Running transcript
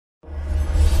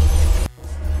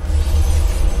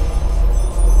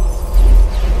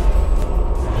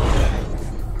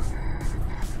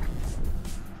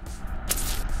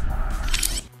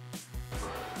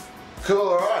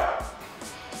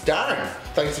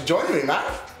for joining me, mate.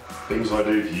 Things I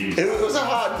do for you. It was a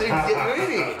hard thing to get you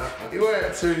in here. You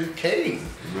weren't too keen.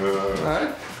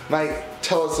 No. Mate,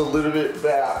 tell us a little bit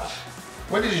about,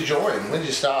 when did you join? When did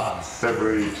you start?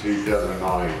 February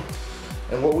 2009.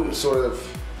 And what were sort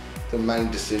of the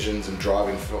main decisions and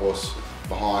driving force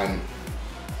behind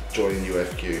joining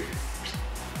UFQ?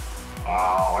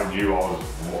 I knew I was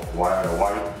way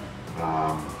overweight.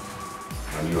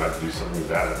 I knew I had to do something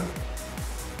about it.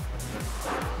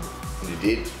 And you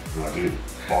did? And I did,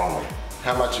 finally.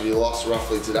 How much have you lost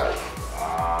roughly today?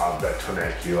 About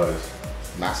 28 kilos.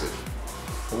 Massive.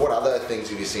 And what other things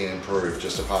have you seen improve,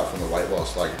 just apart from the weight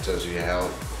loss, like in terms of your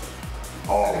health?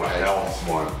 Oh, my health,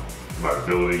 my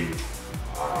mobility.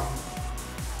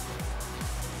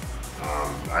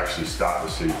 Actually starting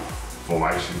to see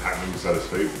formation happening, so to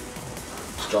speak.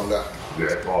 Stronger?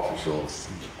 Yeah, oh, for sure.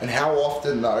 And how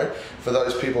often though, for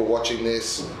those people watching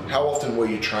this, how often were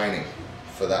you training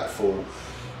for that full,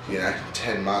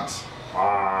 10 months?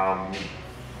 4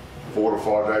 to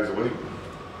 5 days a week.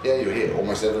 Yeah, you were here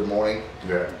almost every morning.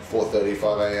 Yeah. 4:30,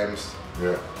 5 a.m.s.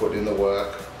 Yeah. Put in the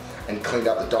work and cleaned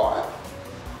up the diet.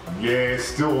 Yeah,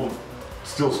 still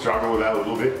struggle with that a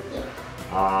little bit. Yeah.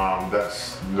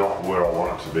 That's not where I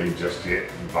want it to be just yet,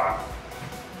 but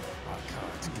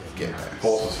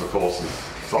horses for courses,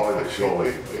 slowly but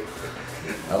surely.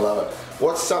 I love it.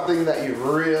 What's something that you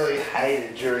really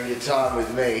hated during your time with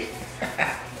me?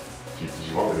 Did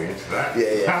you want me to answer that?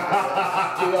 Yeah.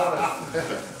 Be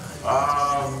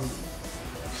honest.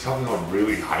 Something I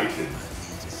really hated.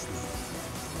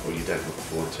 What you don't look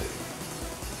forward to?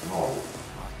 Oh,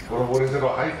 what is it I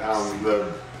hate? I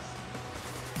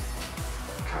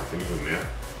can't think of them now.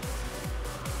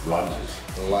 Lunges.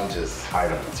 The lunges. Hate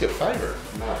them. It's your favourite.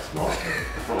 No, it's not.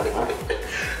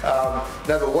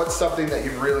 No, but what's something that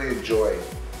you really enjoyed?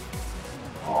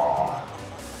 Oh,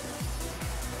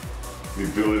 the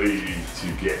ability to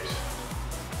get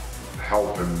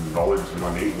help and knowledge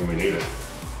when we need it,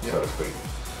 so to speak.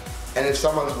 And if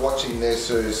someone's watching this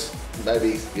who's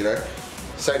maybe,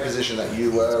 same position that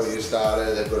you were when you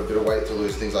started, they've got a bit of weight to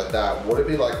lose, things like that, what would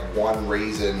be like one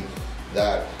reason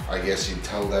that I guess you'd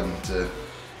tell them to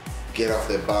get off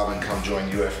their bum and come join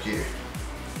UFQ?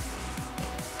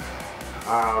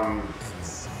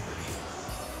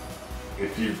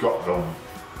 If you've got the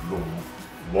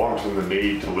want and the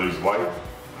need to lose weight,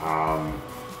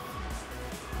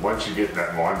 once you get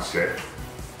that mindset,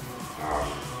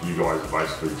 you guys are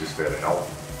basically just there to help.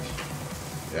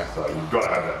 Yeah. So you've got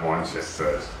to have that mindset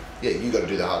first. Yeah, you got to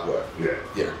do the hard work. Yeah.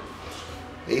 Yeah.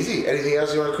 Easy. Anything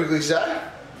else you want to quickly say?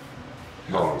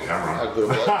 Not on camera. How good a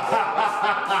bloke.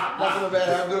 Nothing about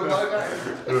how good a bloke,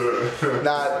 mate.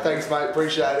 Nah, thanks, mate.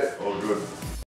 Appreciate it. All good.